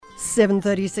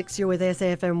7:36, you're with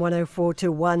SAFM 104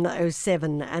 to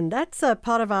 107, and that's a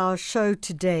part of our show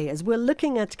today as we're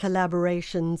looking at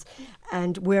collaborations,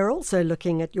 and we're also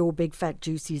looking at your big fat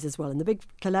juicies as well. And the big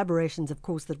collaborations, of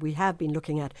course, that we have been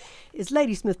looking at is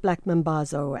Ladysmith Black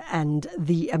Mambazo and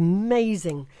the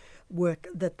amazing work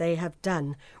that they have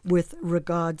done with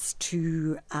regards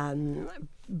to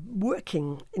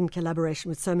working in collaboration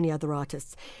with so many other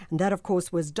artists. And that, of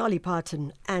course, was Dolly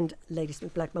Parton and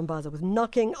Ladysmith Black Mambazo with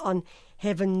Knocking on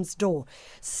Heaven's Door.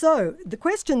 So the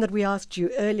question that we asked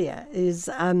you earlier is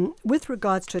with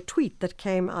regards to a tweet that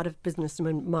came out of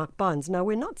businessman Mark Barnes. Now,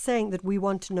 we're not saying that we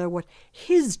want to know what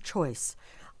his choice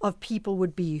of people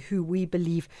would be who we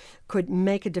believe could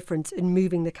make a difference in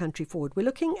moving the country forward. We're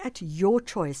looking at your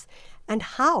choice and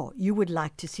how you would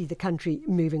like to see the country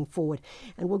moving forward.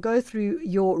 And we'll go through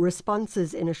your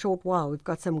responses in a short while. We've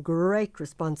got some great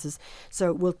responses,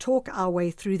 so we'll talk our way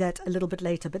through that a little bit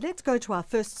later. But let's go to our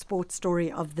first sports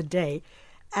story of the day.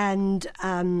 And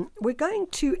we're going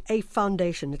to a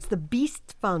foundation. It's the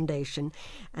Beast Foundation,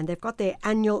 and they've got their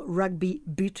annual rugby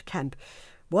boot camp.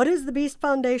 What is the Beast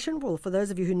Foundation? Well, for those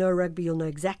of you who know rugby, you'll know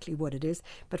exactly what it is.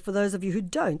 But for those of you who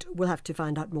don't, we'll have to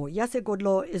find out more. Yase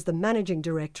Godlo is the managing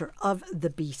director of the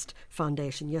Beast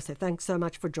Foundation. Yase, thanks so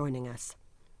much for joining us.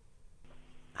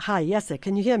 Hi, Yase,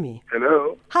 can you hear me?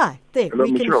 Hello. Hi, there. Hello,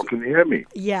 Michelle, can you hear me?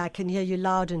 Yeah, I can hear you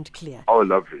loud and clear. Oh,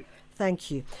 lovely. Thank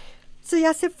you. So,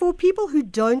 Yase, for people who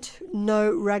don't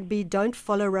know rugby, don't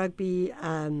follow rugby,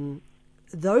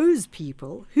 those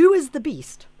people, who is the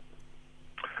Beast?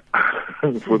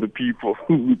 For the people,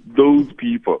 those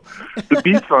people. The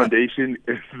Beast Foundation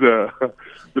is the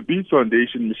Beast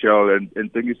Foundation, Michelle,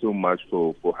 and thank you so much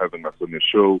for having us on the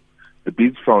show. The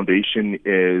Beast Foundation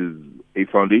is a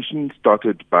foundation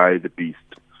started by the Beast,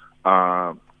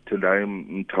 Tendai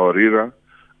Mtawarira.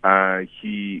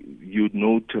 You'd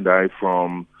know Tendai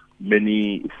from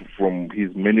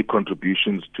his many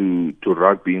contributions to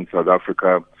rugby in South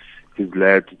Africa. He's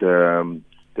led the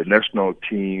national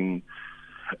team,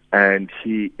 and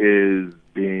he is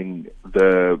been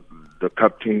the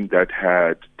captain that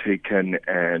had taken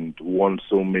and won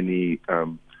so many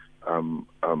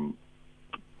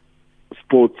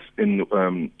sports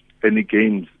in any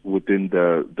games within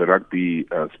the rugby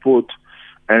sport.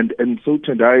 And so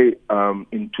Tendai,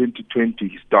 in 2020,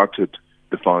 he started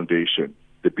the foundation,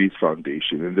 the Beast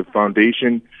Foundation. And the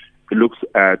foundation looks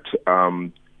at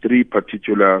three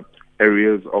particular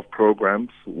areas of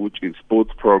programs, which is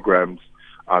sports programs,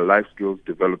 life skills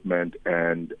development,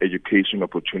 and education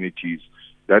opportunities.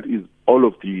 That is, all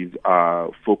of these are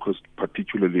focused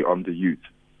particularly on the youth.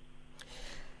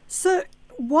 So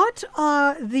what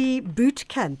are the boot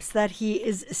camps that he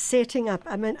is setting up?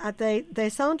 I mean, they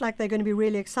sound like they're going to be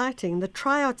really exciting. The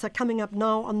tryouts are coming up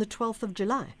now on the 12th of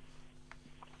July.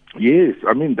 Yes,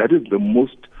 I mean, that is the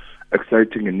most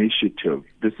exciting initiative.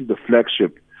 This is the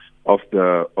flagship of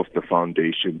the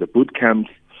foundation. The boot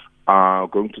camps are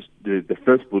going to, the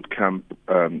first boot camp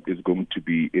is going to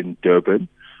be in Durban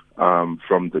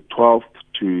from the 12th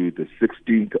to the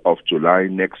 16th of July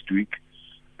next week.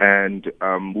 And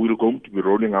we're going to be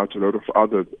rolling out a lot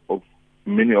of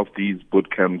many of these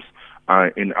boot camps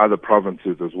in other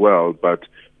provinces as well. But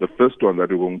the first one that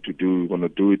we're going to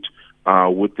do it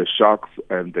with the Sharks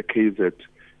and the KZ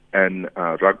and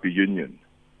Rugby Union.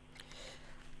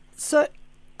 So,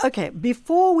 okay,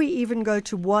 before we even go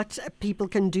to what people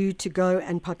can do to go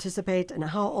and participate and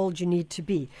how old you need to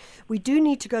be, we do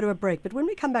need to go to a break. But when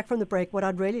we come back from the break, what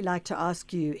I'd really like to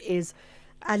ask you is,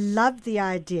 I love the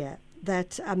idea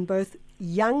that both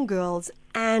young girls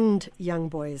and young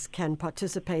boys can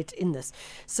participate in this.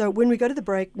 So when we go to the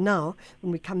break now,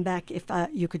 when we come back, if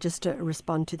you could just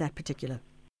respond to that particular.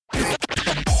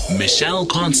 Michelle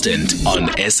Constant on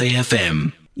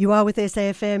SAFM. You are with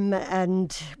SAFM,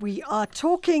 and we are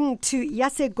talking to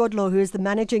Yase Godlo, who is the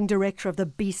managing director of the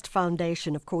Beast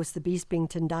Foundation. Of course, the Beast being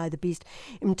Tendai, the Beast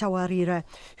Mtawarira,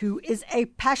 who is a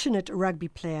passionate rugby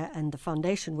player, and the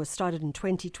foundation was started in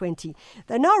 2020.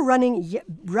 They're now running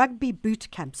rugby boot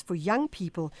camps for young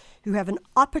people who have an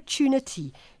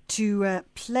opportunity to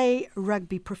play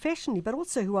rugby professionally, but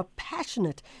also who are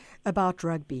passionate about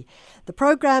rugby. The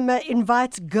program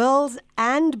invites girls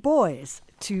and boys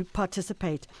to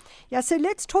participate. Yeah, so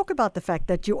let's talk about the fact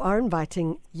that you are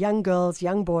inviting young girls,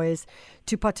 young boys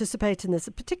to participate in this,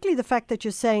 particularly the fact that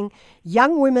you're saying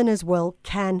young women as well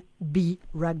can be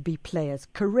rugby players,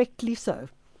 correctly so.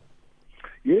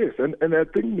 Yes, and I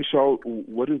think, Michelle,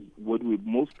 what we're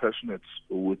most passionate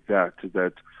with that is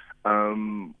that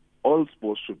all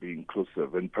sports should be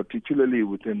inclusive, and particularly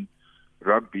within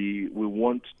rugby, we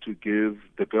want to give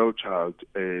the girl child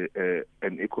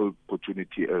an equal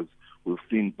opportunity as we've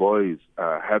seen boys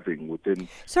having within.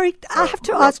 Sorry, I have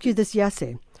to ask you this,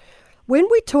 Yase. When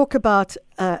we talk about,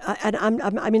 and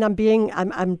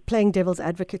I'm playing devil's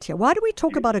advocate here. Why do we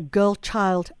talk about a girl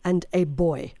child and a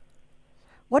boy?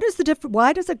 What is the difference?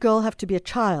 Why does a girl have to be a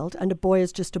child and a boy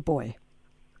is just a boy?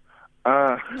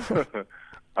 I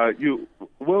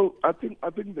think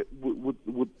that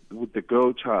with the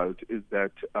girl child is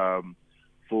that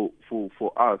for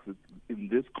us in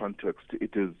this context,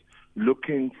 it is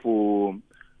looking for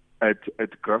at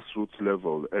grassroots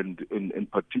level, and in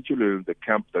particular in the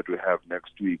camp that we have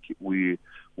next week, we're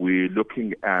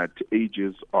looking at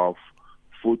ages of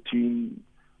 14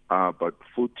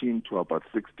 to about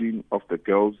 16 of the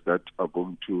girls that are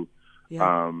going to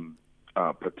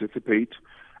participate,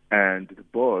 and the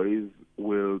boys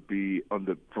will be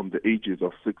from the ages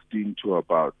of 16 to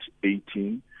about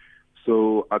 18.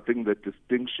 So I think the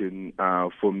distinction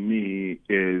for me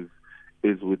is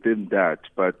within that,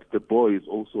 but the boy is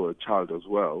also a child as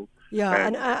well. Yeah,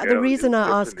 and the reason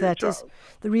I ask that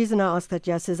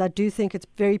yes, is I do think it's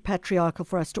very patriarchal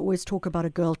for us to always talk about a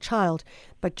girl child,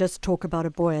 but just talk about a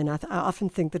boy. And I often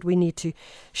think that we need to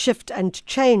shift and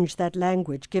change that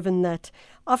language, given that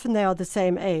often they are the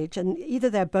same age, and either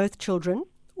they're both children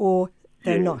or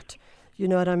they're not. You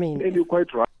know what I mean? And you're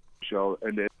quite right, Michelle.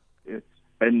 And then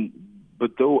I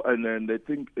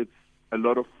think it's a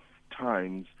lot of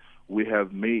times. We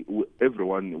have made,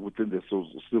 everyone within the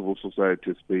civil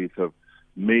society space have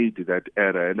made that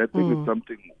error. And I think it's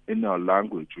something in our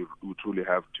language we truly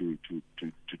have to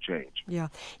change. Yeah.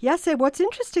 Yase, what's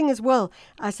interesting as well,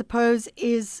 I suppose,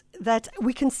 is that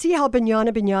we can see how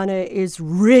Banyana is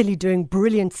really doing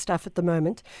brilliant stuff at the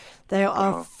moment. They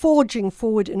are forging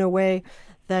forward in a way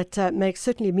that makes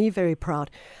certainly me very proud.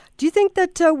 Do you think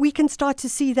that we can start to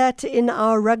see that in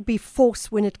our rugby force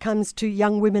when it comes to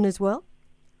young women as well?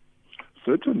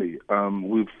 Certainly.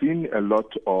 We've seen a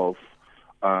lot of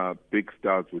big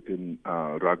stars within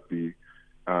rugby.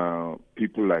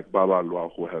 People like Baba Lwa,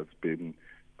 who has been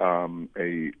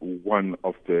one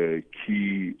of the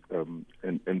key and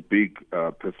big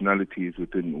personalities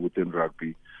within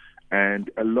rugby,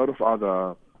 and a lot of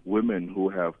other women who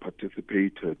have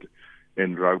participated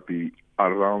in rugby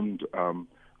around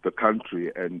the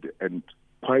country, and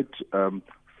quite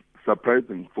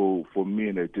surprising for me,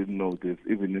 and I didn't know this,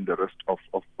 even in the rest of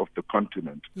the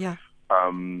continent. Yeah.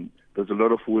 There's a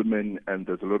lot of women, and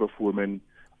there's a lot of women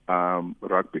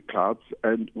rugby clubs,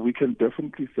 and we can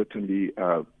definitely certainly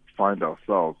find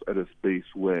ourselves at a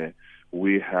space where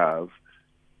we have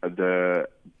the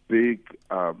big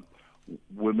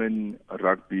women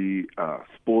rugby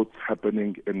sports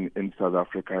happening in South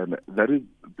Africa, and that is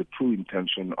the true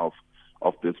intention of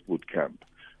this boot camp,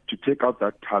 to take out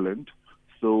that talent.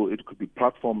 So it could be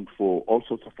platformed for all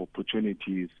sorts of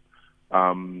opportunities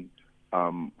for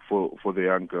the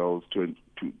young girls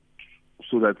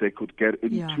so that they could get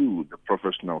into the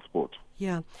professional sport.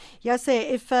 Yeah. Yase,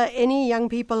 if any young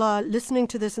people are listening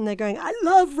to this and they're going, I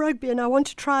love rugby and I want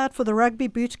to try out for the rugby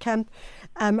boot camp,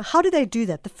 how do they do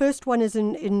that? The first one is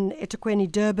in eThekwini,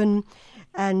 Durban,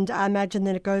 and I imagine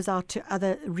then it goes out to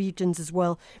other regions as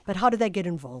well. But how do they get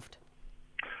involved?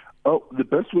 Oh, the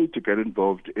best way to get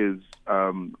involved is,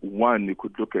 one, you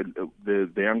could look at, the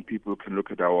young people can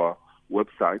look at our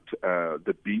website,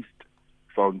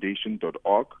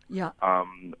 thebeastfoundation.org,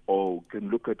 or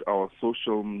can look at our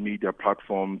social media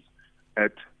platforms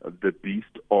at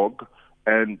thebeast.org,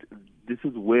 and this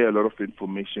is where a lot of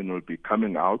information will be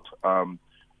coming out, and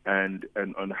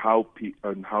on how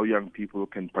young people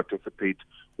can participate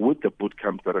with the boot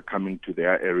camps that are coming to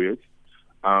their areas.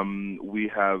 We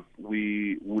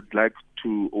would like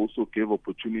to also give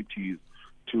opportunities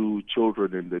to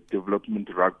children in the development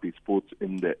rugby sports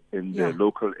in the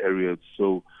local areas.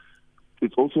 So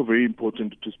it's also very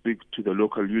important to speak to the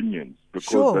local unions,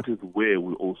 because that is where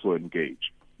we also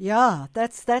engage. Yeah,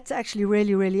 that's actually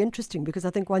really, really interesting, because I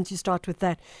think once you start with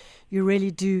that, you really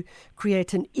do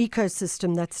create an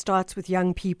ecosystem that starts with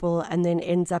young people and then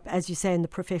ends up, as you say, in the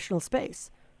professional space.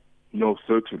 No,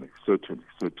 certainly.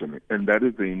 And that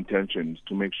is the intention,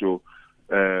 to make sure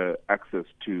access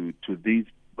to these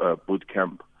boot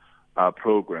camp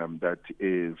program that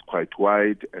is quite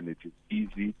wide and it is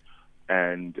easy,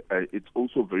 and it's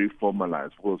also very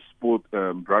formalized, because sport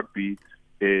rugby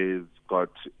is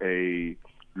got a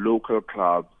local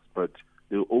club, but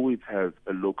there always has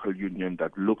a local union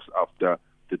that looks after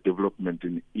the development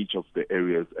in each of the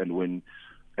areas, and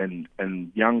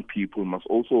young people must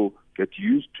also get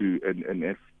used to and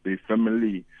be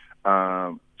familiar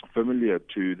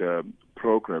to the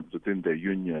programs within the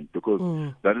union, because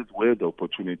that is where the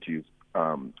opportunities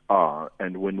are.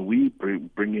 And when we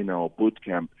bring in our boot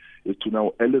camp, is to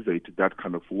now elevate that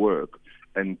kind of work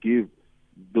and give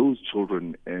those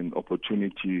children an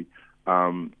opportunity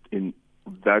in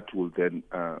that will then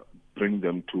bring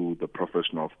them to the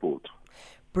profession of sport.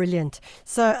 Brilliant.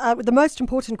 So the most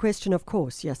important question, of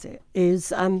course, Yase,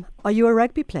 is are you a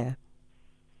rugby player?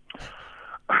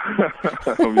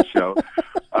 Michelle,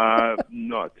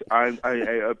 not.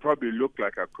 I probably look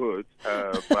like I could,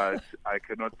 but I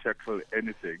cannot tackle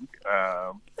anything.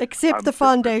 Except the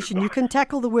foundation. You can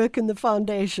tackle the work in the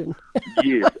foundation.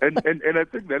 Yes, and I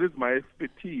think that is my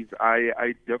expertise.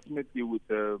 I definitely, with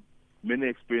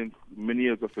many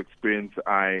years of experience,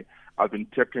 I've been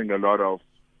tackling a lot of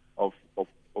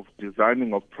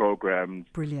designing of programs.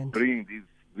 Brilliant.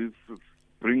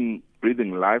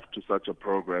 Breathing life to such a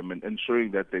program and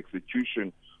ensuring that the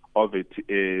execution of it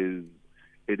is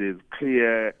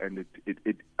clear and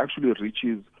it actually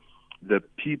reaches the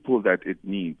people that it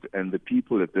needs. And the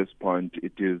people at this point,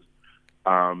 it is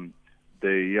the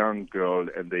young girl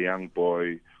and the young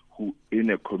boy who in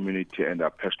a community and are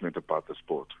passionate about the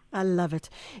sport. I love it.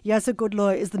 Yase Godlo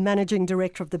is the managing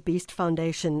director of the Beast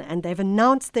Foundation, and they've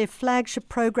announced their flagship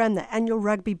program, the annual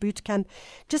Rugby Bootcamp.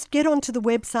 Just get onto the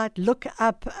website, look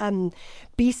up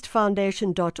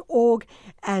beastfoundation.org,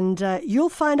 and you'll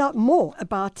find out more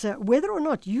about whether or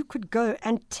not you could go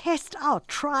and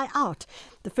try out.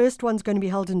 The first one's going to be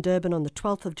held in Durban on the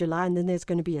 12th of July, and then there's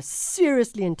going to be a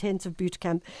seriously intensive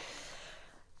bootcamp.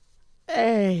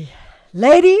 Hey,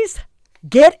 ladies,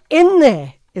 get in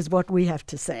there, is what we have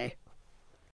to say.